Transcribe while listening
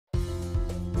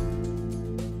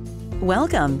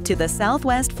Welcome to the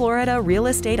Southwest Florida Real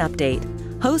Estate Update,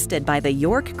 hosted by the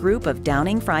York Group of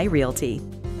Downing Fry Realty.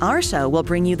 Our show will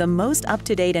bring you the most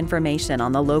up-to-date information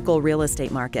on the local real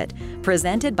estate market,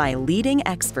 presented by leading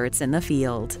experts in the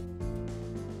field.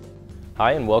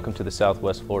 Hi, and welcome to the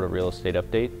Southwest Florida Real Estate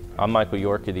Update. I'm Michael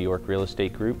York of the York Real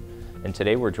Estate Group, and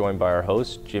today we're joined by our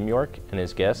host, Jim York, and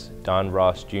his guest, Don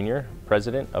Ross.Jr.,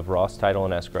 President of Ross Title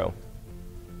and Escrow.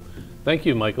 Thank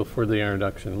you, Michael, for the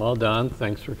introduction. Well, Don,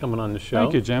 thanks for coming on the show.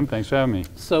 Thank you, Jim. Thanks for having me.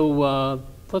 So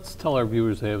let's tell our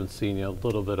viewers who haven't seen you a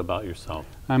little bit about yourself.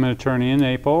 I'm an attorney in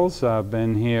Naples. I've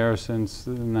been here since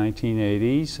the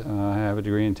 1980s. I have a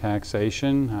degree in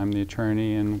taxation. I'm the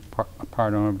attorney and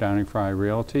part owner of Downing Fry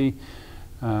Realty.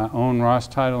 Own Ross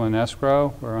Title and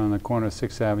Escrow. We're on the corner of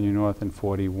 6th Avenue North and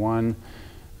 41.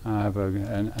 I have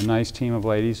a nice team of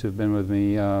ladies who've been with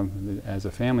me as a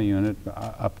family unit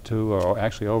up to, or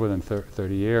actually over than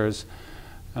 30 years.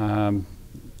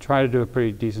 Try to do a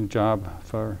pretty decent job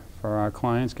for our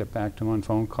clients, get back to them on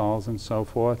phone calls and so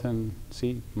forth, and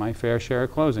see my fair share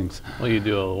of closings. Well, you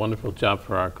do a wonderful job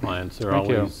for our clients. They're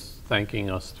always thanking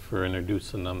us for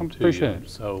introducing them to you.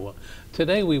 So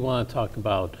today we want to talk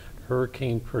about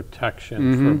hurricane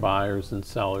protection for buyers and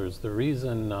sellers. The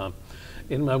reason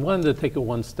and I wanted to take it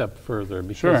one step further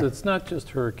because it's not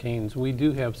just hurricanes. We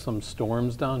do have some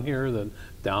storms down here, the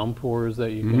downpours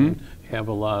that you can have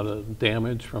a lot of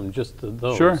damage from just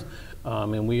those.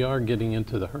 And we are getting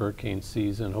into the hurricane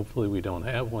season. Hopefully we don't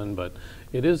have one, but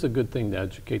it is a good thing to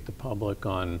educate the public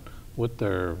on what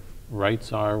their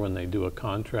rights are when they do a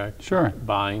contract,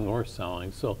 buying or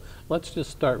selling. So let's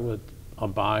just start with a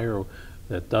buyer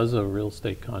that does a real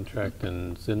estate contract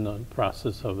and is in the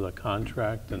process of the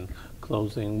contract and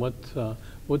closing. What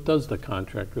does the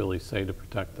contract really say to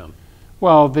protect them?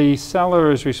 Well, the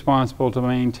seller is responsible to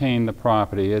maintain the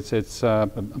property.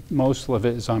 Most of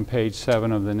it is on page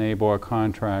 7 of the NABOR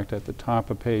contract. At the top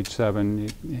of page 7,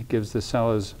 it gives the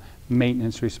seller's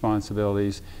maintenance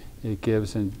responsibilities. It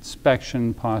gives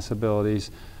inspection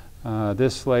possibilities.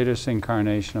 This latest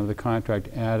incarnation of the contract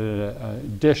added an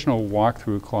additional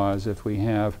walkthrough clause if we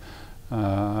have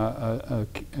a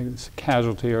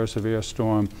casualty or a severe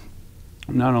storm.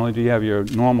 Not only do you have your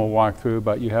normal walkthrough,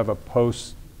 but you have a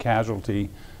post-casualty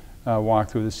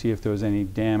walkthrough to see if there was any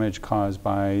damage caused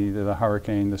by either the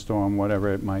hurricane, the storm,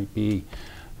 whatever it might be.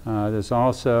 There's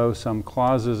also some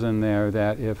clauses in there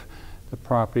that if the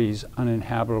property is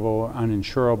uninhabitable or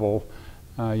uninsurable,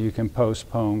 you can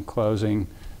postpone closing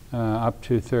up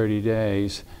to 30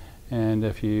 days. And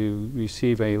if you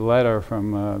receive a letter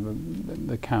from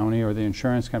the county or the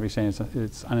insurance company saying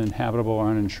it's uninhabitable or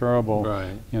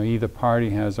uninsurable, either party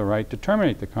has a right to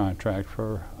terminate the contract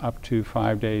for up to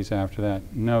 5 days after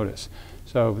that notice.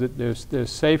 So there's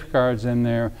safeguards in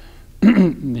there.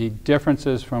 The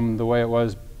differences from the way it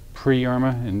was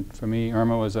pre-Irma, and for me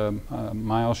Irma was a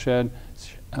mile shed,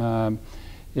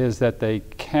 is that they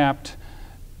capped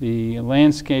the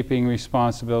landscaping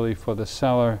responsibility for the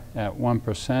seller at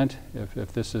 1%.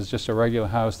 If this is just a regular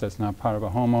house that's not part of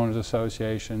a homeowners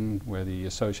association where the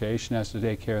association has to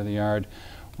take care of the yard,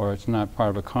 or it's not part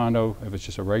of a condo, if it's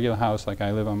just a regular house like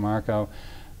I live on Marco,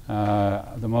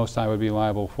 the most I would be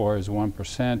liable for is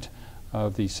 1%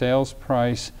 of the sales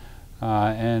price.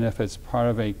 And if it's part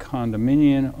of a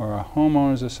condominium or a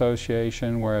homeowners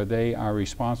association where they are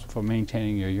responsible for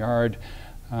maintaining your yard,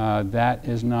 that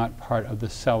is not part of the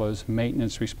seller's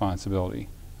maintenance responsibility.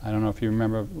 I don't know if you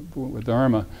remember with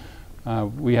Irma,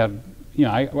 we had,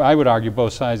 I would argue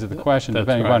both sides of the question,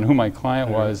 depending on who my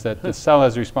client was, that the seller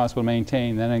is responsible to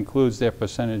maintain. That includes their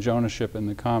percentage ownership in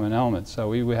the common elements. So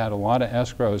we had a lot of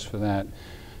escrows for that,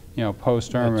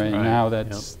 post-Irma, and now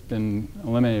that's been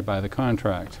eliminated by the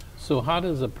contract. So how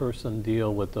does a person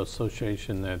deal with the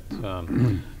association that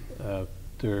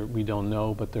we don't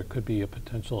know, but there could be a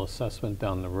potential assessment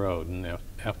down the road and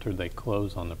after they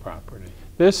close on the property?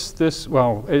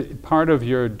 Part of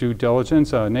your due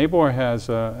diligence, NABOR has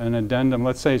an addendum.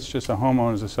 Let's say it's just a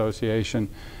homeowners association.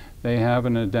 They have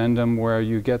an addendum where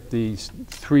you get these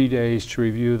 3 days to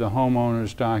review the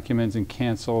homeowner's documents and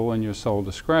cancel in your sole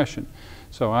discretion.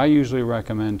 So I usually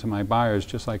recommend to my buyers,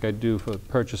 just like I do for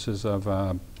purchases of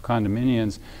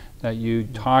condominiums, that you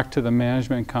talk to the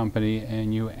management company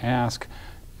and you ask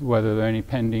whether there are any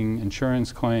pending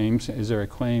insurance claims, is there a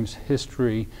claims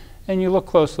history, and you look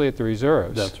closely at the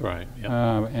reserves. That's right.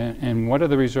 And what are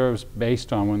the reserves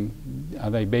based on? Are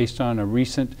they based on a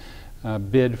recent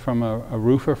bid from a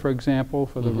roofer, for example,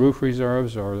 for the roof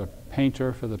reserves, or the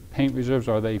painter for the paint reserves?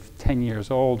 Or are they 10 years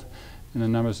old and the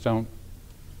numbers don't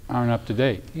aren't up to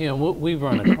date. Yeah, what we've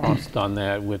run across on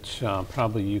that, which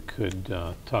probably you could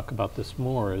talk about this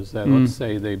more, is that let's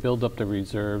say they build up the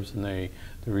reserves, and the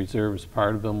reserves,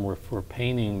 part of them were for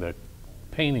painting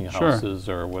houses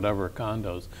or whatever,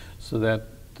 condos. So that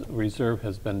reserve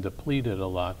has been depleted a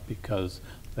lot because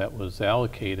that was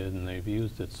allocated and they've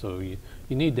used it. So you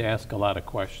need to ask a lot of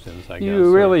questions, I guess.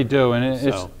 You really do, and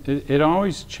it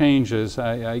always changes.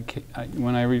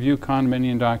 When I review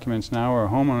condominium documents now or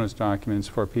homeowners documents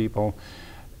for people,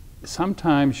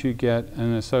 sometimes you get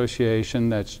an association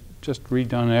that's just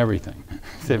redone everything.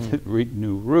 They've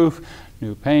new roof,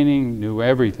 new painting, new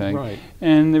everything. Right.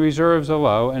 And the reserves are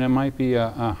low, and it might be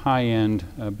a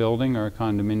high-end building or a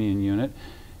condominium unit.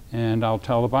 And I'll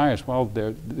tell the buyers, well,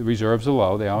 the reserves are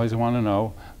low. They always want to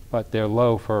know, but they're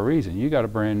low for a reason. You got a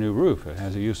brand new roof. It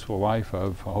has a useful life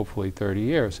of hopefully 30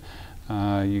 years.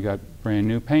 You got brand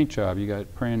new paint job. You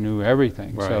got brand new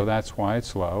everything. Right. So that's why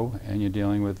it's low, and you're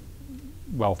dealing with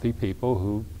wealthy people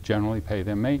who generally pay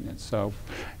their maintenance. So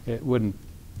it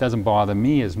doesn't bother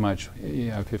me as much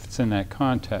if it's in that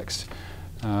context.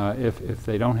 If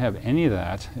they don't have any of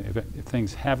that, if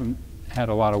things haven't had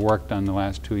a lot of work done the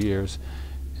last 2 years,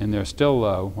 and they're still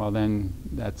low, well then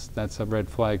that's a red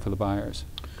flag for the buyers.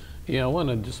 Yeah, I want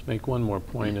to just make one more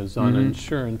point is on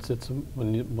insurance. It's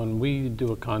when we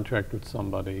do a contract with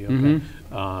somebody, okay, and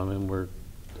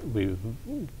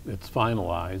it's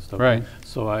finalized. Okay? Right.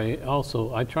 So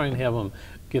I try and have them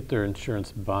get their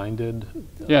insurance binded.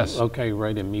 Yes. Okay,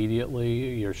 right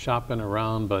immediately. You're shopping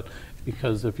around, but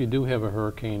because if you do have a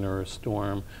hurricane or a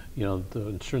storm, the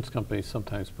insurance companies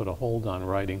sometimes put a hold on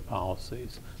writing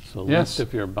policies. So at least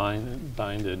if you're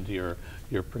binded, you're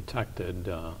protected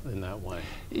in that way.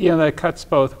 Yeah, that cuts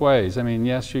both ways. I mean,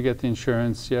 yes, you get the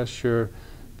insurance. Yes, you're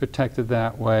protected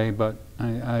that way. But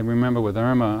I remember with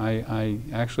Irma, I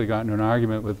actually got into an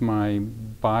argument with my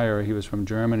buyer. He was from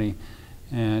Germany,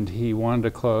 and he wanted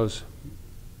to close,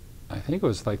 I think it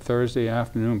was like Thursday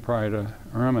afternoon prior to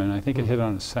Irma, and I think it hit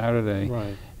on a Saturday.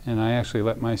 Right. And I actually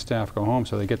let my staff go home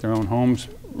so they get their own homes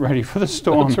ready for the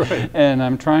storm. That's right. And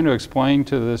I'm trying to explain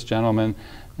to this gentleman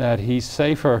that he's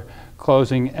safer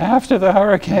closing after the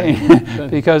hurricane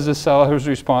because the seller is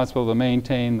responsible to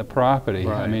maintain the property.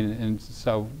 Right. I mean, and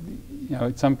so,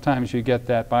 sometimes you get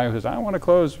that buyer who says, I want to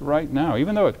close right now,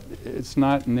 even though it's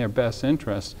not in their best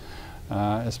interest.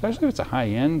 Especially if it's a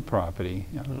high-end property,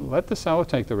 let the seller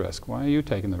take the risk. Why are you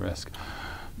taking the risk?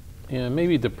 Yeah,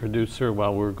 maybe the producer,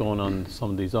 while we're going on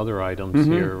some of these other items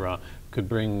here, could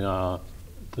bring the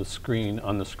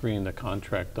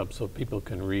contract up so people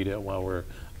can read it while we're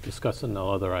discussing the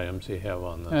other items you have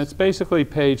on this. It's basically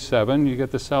page 7. You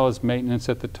get the seller's maintenance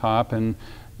at the top, and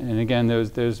again,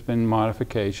 there's been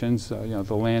modifications.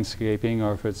 The landscaping,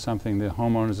 or if it's something the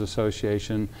homeowners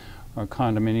association or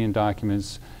condominium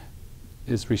documents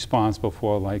is responsible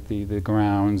for, like the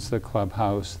grounds, the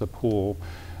clubhouse, the pool.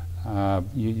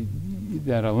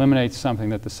 That eliminates something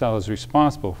that the seller is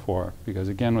responsible for, because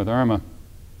again with Irma,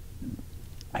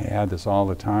 I add this all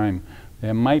the time,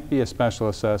 there might be a special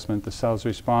assessment the seller's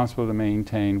responsible to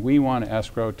maintain. We want to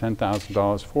escrow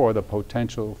 $10,000 for the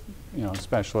potential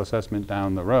special assessment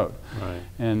down the road. Right.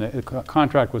 And the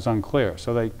contract was unclear,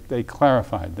 so they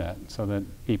clarified that so that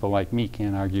people like me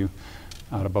can't argue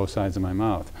out of both sides of my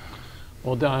mouth.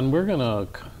 Well, Don, we're going to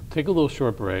take a little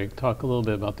short break, talk a little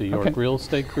bit about the York Real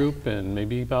Estate Group, and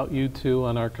maybe about you too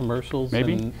on our commercials.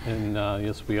 Maybe. And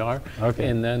yes, we are. Okay.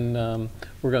 And then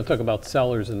we're going to talk about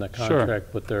sellers in the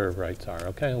contract, what their rights are.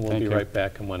 Okay, and we'll be right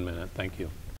back in 1 minute. Thank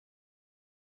you.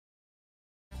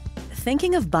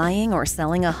 Thinking of buying or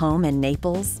selling a home in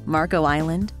Naples, Marco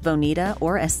Island, Bonita,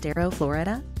 or Estero,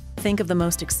 Florida? Think of the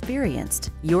most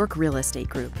experienced York Real Estate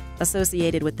Group,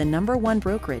 associated with the #1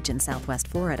 brokerage in Southwest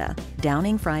Florida,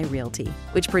 Downing Fry Realty,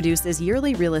 which produces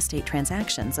yearly real estate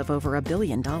transactions of over $1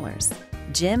 billion.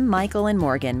 Jim, Michael, and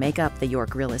Morgan make up the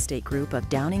York Real Estate Group of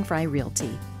Downing Fry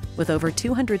Realty, with over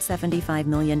 $275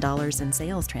 million in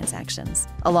sales transactions,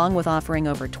 along with offering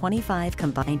over 25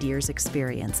 combined years'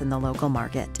 experience in the local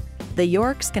market. The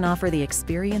Yorks can offer the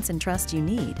experience and trust you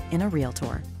need in a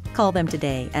realtor. Call them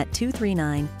today at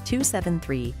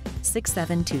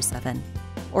 239-273-6727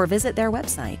 or visit their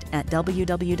website at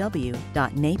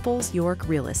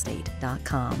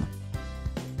www.naplesyorkrealestate.com.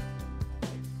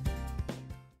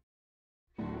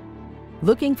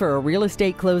 Looking for a real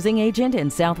estate closing agent in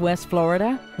Southwest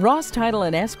Florida? Ross Title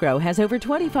and Escrow has over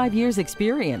 25 years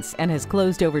experience and has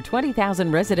closed over 20,000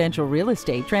 residential real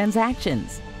estate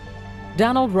transactions.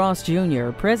 Donald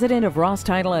Ross.Jr., president of Ross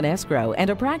Title and Escrow and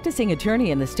a practicing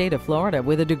attorney in the state of Florida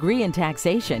with a degree in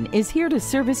taxation, is here to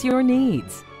service your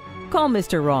needs. Call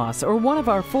Mr. Ross or one of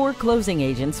our 4 closing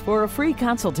agents for a free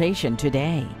consultation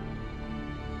today.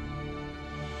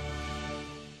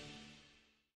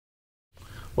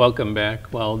 Welcome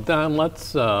back. Well, Don,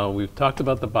 we've talked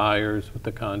about the buyers with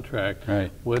the contract.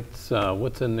 Right.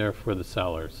 What's in there for the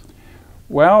sellers?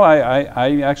 Well,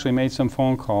 I actually made some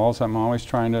phone calls. I'm always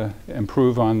trying to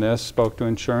improve on this. Spoke to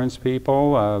insurance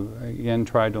people. Again,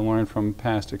 tried to learn from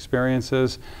past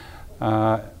experiences.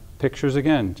 Pictures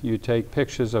again. You take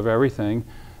pictures of everything.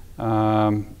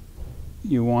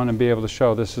 You want to be able to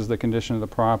show this is the condition of the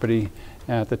property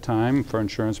at the time for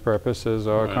insurance purposes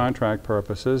or contract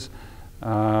purposes.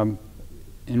 In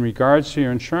regards to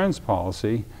your insurance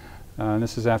policy, and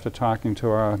this is after talking to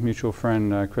our mutual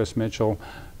friend Chris Mitchell,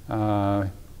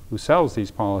 who sells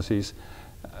these policies,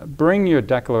 bring your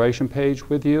declaration page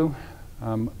with you.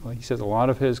 He says a lot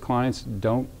of his clients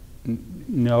don't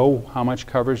know how much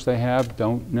coverage they have,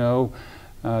 don't know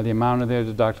the amount of their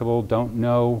deductible, don't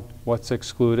know what's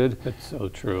excluded. It's so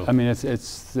true. I mean,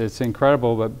 it's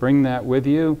incredible, but bring that with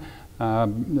you.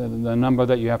 The number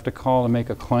that you have to call to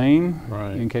make a claim,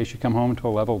 in case you come home to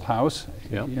a leveled house.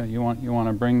 Yep. You want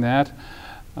to bring that.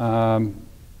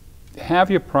 Have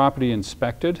your property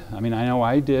inspected. I mean, I know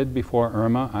I did before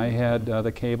Irma. I had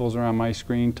the cables around my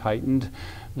screen tightened,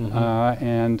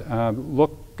 and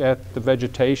look at the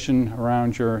vegetation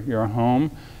around your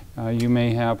home. You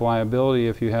may have liability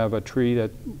if you have a tree that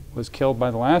was killed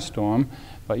by the last storm,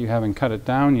 but you haven't cut it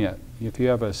down yet. If you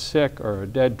have a sick or a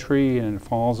dead tree and it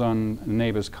falls on a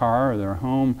neighbor's car or their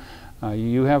home,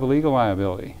 you have legal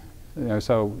liability.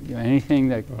 So anything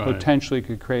that potentially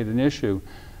could create an issue.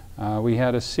 We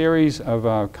had a series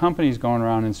of companies going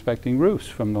around inspecting roofs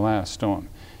from the last storm.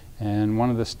 And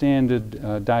one of the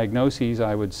standard diagnoses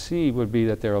I would see would be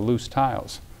that there are loose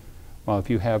tiles. Well, if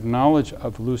you have knowledge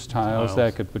of loose tiles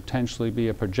that could potentially be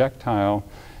a projectile,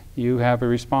 you have a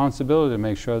responsibility to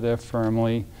make sure they're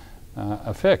firmly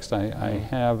affixed. I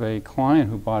have a client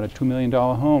who bought a $2 million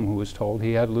home who was told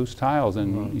he had loose tiles,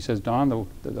 and he says, Don,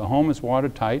 the home is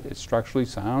watertight, it's structurally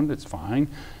sound, it's fine.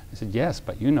 I said, yes,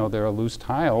 but you know there are loose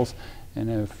tiles,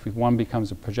 and if one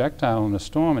becomes a projectile in a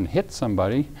storm and hits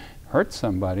somebody, hurts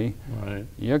somebody,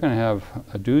 you're going to have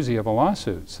a doozy of a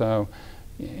lawsuit. So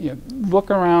look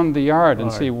around the yard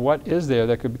and see what is there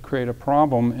that could create a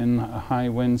problem in a high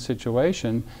wind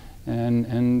situation,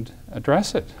 and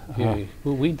address it. Yeah,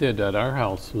 what we did at our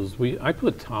house was I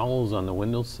put towels on the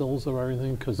windowsills of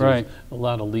everything, because there's a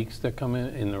lot of leaks that come in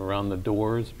and around the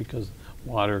doors, because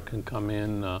water can come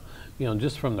in, you know,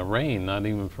 just from the rain, not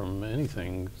even from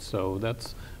anything. So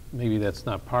maybe that's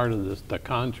not part of the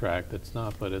contract. It's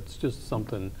not, but it's just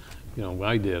something. You know,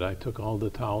 I did. I took all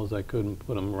the towels I could and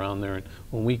put them around there. And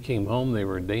when we came home, they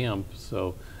were damp,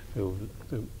 so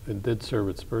it did serve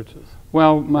its purpose.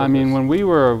 Well, I mean, when we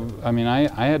were,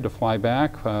 I had to fly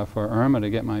back for Irma to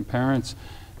get my parents,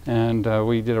 and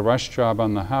we did a rush job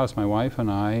on the house, my wife and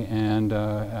and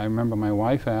I remember my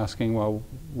wife asking, well,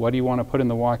 what do you want to put in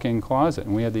the walk-in closet?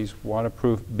 And we had these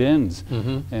waterproof bins,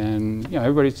 and you know,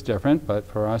 everybody's different, but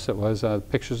for us it was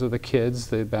pictures of the kids,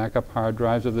 the backup hard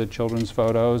drives of the children's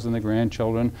photos and the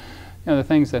grandchildren, you know, the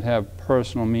things that have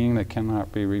personal meaning that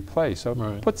cannot be replaced.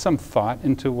 So put some thought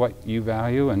into what you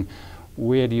value and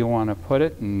where do you want to put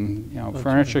it, and you know,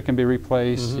 furniture can be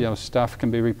replaced, you know, stuff can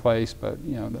be replaced, but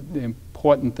you know, the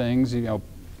important things, you know,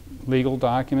 legal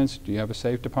documents, do you have a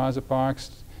safe deposit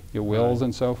box, your wills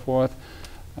and so forth.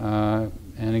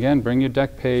 And again, bring your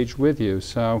deck page with you.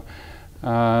 So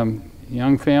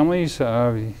young families,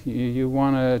 you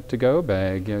want a to-go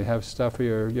bag. You have stuff for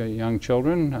your young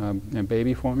children, and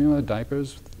baby formula,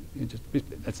 diapers.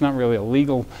 It's not really a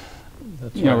legal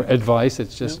advice.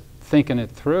 It's just thinking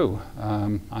it through.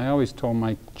 I always told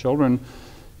my children,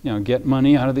 you know, get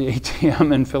money out of the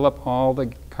ATM and fill up all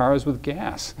the cars with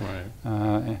gas.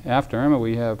 After Irma,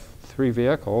 we have 3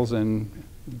 vehicles, and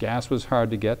gas was hard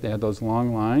to get. They had those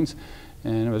long lines,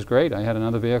 and it was great. I had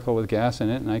another vehicle with gas in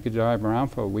it, and I could drive around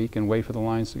for a week and wait for the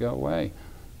lines to go away.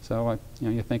 So you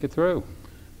know, you think it through.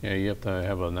 Yeah, you have to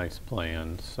have a nice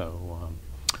plan. So,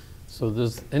 so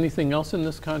there's anything else in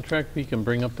this contract? We can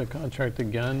bring up the contract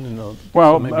again. And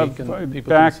well, so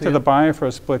back to the buyer for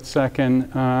a split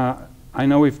second. I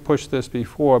know we've pushed this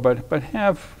before, but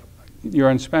have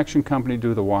your inspection company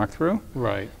do the walkthrough.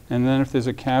 And then if there's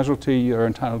a casualty, you're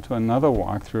entitled to another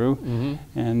walkthrough.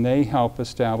 And they help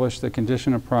establish the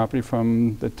condition of property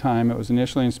from the time it was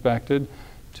initially inspected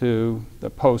to the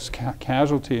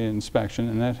post-casualty inspection,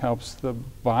 and that helps the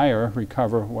buyer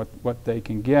recover what they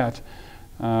can get.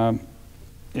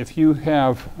 If you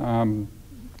have,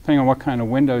 depending on what kind of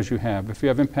windows you have, if you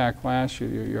have impact glass,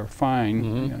 you're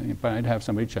fine, but I'd have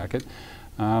somebody check it.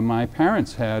 My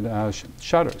parents had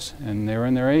shutters, and they were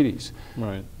in their 80s.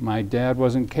 Right. My dad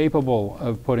wasn't capable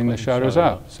of putting the shutters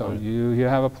up, so right. you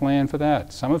have a plan for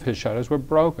that. Some of his shutters were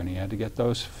broken. He had to get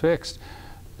those fixed.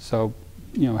 So,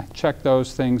 you know, check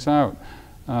those things out.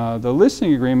 The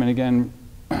listing agreement, again,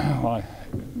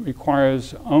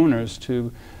 requires owners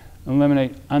to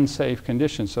eliminate unsafe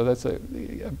conditions. So that's a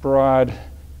broad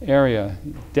area.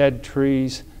 Dead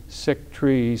trees, sick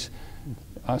trees,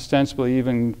 ostensibly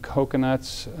even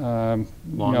coconuts,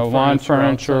 lawn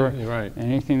furniture, right.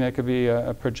 anything that could be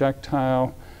a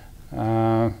projectile.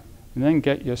 And then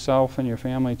get yourself and your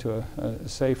family to a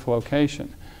safe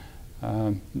location.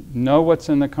 Know what's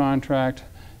in the contract,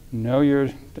 know your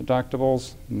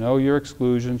deductibles, know your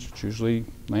exclusions, which usually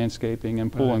landscaping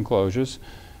and pool enclosures.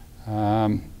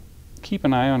 Keep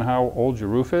an eye on how old your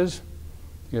roof is,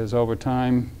 because over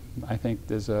time, I think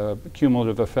there's a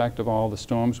cumulative effect of all the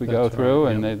storms we go through,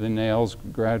 and the nails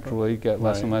gradually get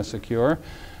less and less secure.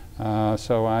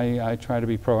 So I try to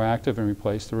be proactive and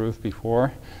replace the roof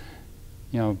before,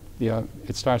 you know,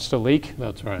 it starts to leak.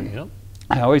 That's right, yep.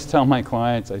 I always tell my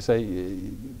clients, I say,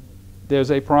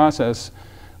 there's a process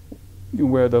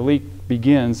where the leak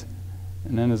begins,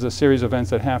 and then there's a series of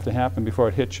events that have to happen before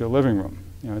it hits your living room.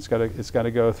 You know, it's got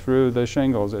to go through the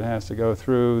shingles. It has to go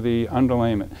through the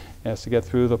underlayment. It has to get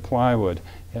through the plywood.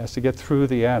 It has to get through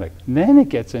the attic. Then it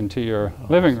gets into your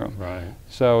living room. Right.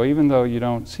 So even though you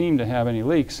don't seem to have any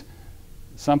leaks,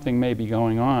 something may be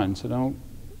going on. So don't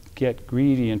get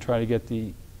greedy and try to get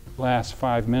the last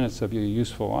 5 minutes of your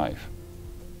useful life.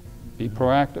 Be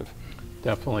proactive.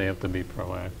 Definitely have to be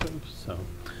proactive. So.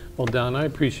 Well, Don, I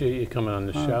appreciate you coming on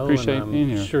the show. Appreciate being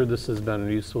here. I'm sure this has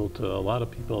been useful to a lot of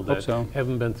people that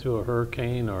haven't been through a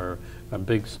hurricane or a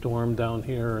big storm down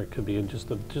here. It could be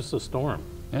just a storm.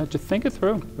 Yeah, just think it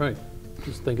through. Right,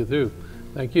 just think it through.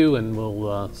 Thank you, and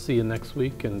we'll see you next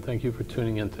week, and thank you for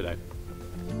tuning in today.